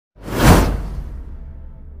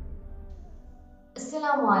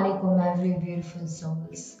Assalamu alaikum, every beautiful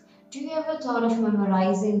souls. Do you ever thought of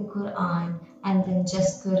memorizing Quran and then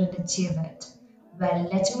just couldn't achieve it? Well,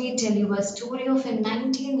 let me tell you a story of a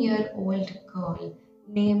 19-year-old girl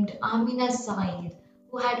named Amina Saeed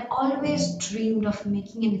who had always dreamed of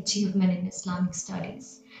making an achievement in Islamic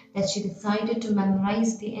studies. That she decided to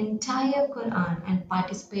memorize the entire Quran and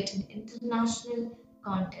participate in international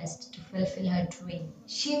contests to fulfill her dream.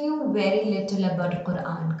 She knew very little about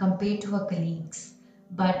Quran compared to her colleagues,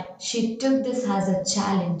 but she took this as a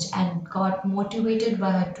challenge and got motivated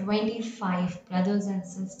by her 25 brothers and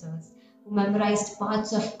sisters who memorized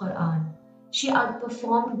parts of Quran. She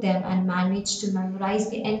outperformed them and managed to memorize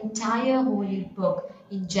the entire holy book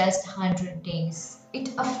in just 100 days. It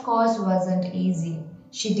of course wasn't easy.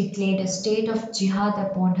 She declared a state of jihad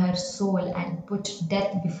upon her soul and put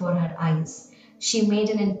death before her eyes. She made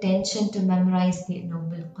an intention to memorize the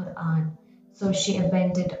Noble Qur'aan, so she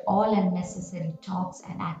abandoned all unnecessary talks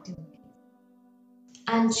and activities.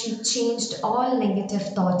 And she changed all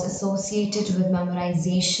negative thoughts associated with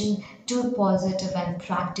memorization to positive and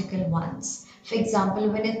practical ones. For example,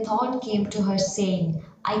 when a thought came to her saying,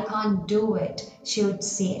 I can't do it, she would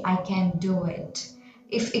say, I can do it.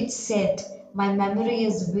 If it said, my memory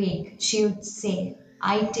is weak, she would say,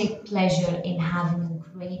 I take pleasure in having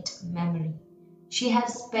a great memory. She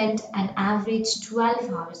has spent an average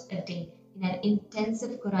 12 hours a day in an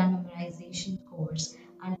intensive Quran memorization course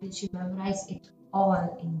until she memorized it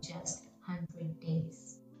all in just 100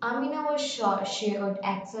 days. Amina was sure she would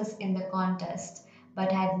access in the contest,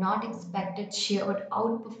 but had not expected she would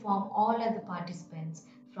outperform all other participants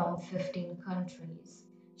from 15 countries.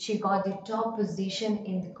 She got the top position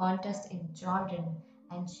in the contest in Jordan,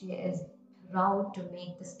 and she is proud to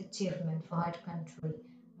make this achievement for her country.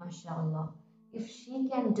 MashaAllah. If she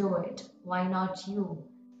can do it, why not you?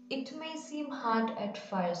 It may seem hard at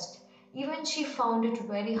first. Even she found it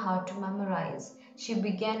very hard to memorize. She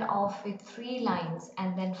began off with 3 lines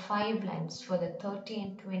and then 5 lines for the 30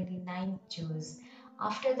 and 29 Jews.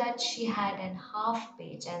 After that, she had a half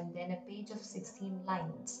page and then a page of 16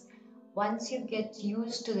 lines. Once you get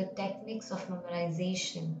used to the techniques of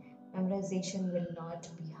memorization will not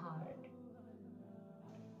be hard.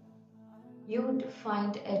 You'd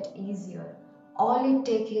find it easier. All it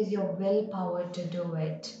takes is your willpower to do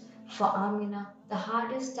it. For Amina, the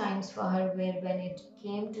hardest times for her were when it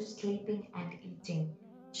came to sleeping and eating.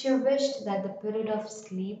 She wished that the period of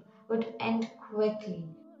sleep would end quickly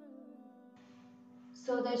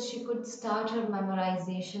so that she could start her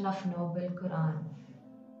memorization of Noble Qur'aan.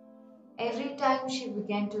 Every time she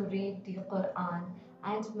began to read the Quran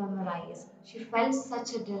and memorize, she felt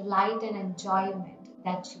such a delight and enjoyment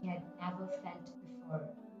that she had never felt before.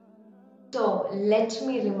 So let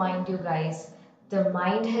me remind you guys, the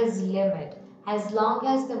mind has limit. As long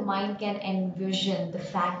as the mind can envision the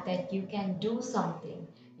fact that you can do something,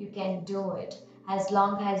 you can do it. As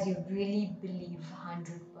long as you really believe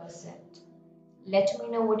 100%. Let me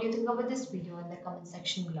know what you think about this video in the comment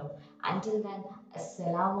section below. Until then,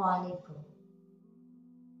 Assalamu alaikum.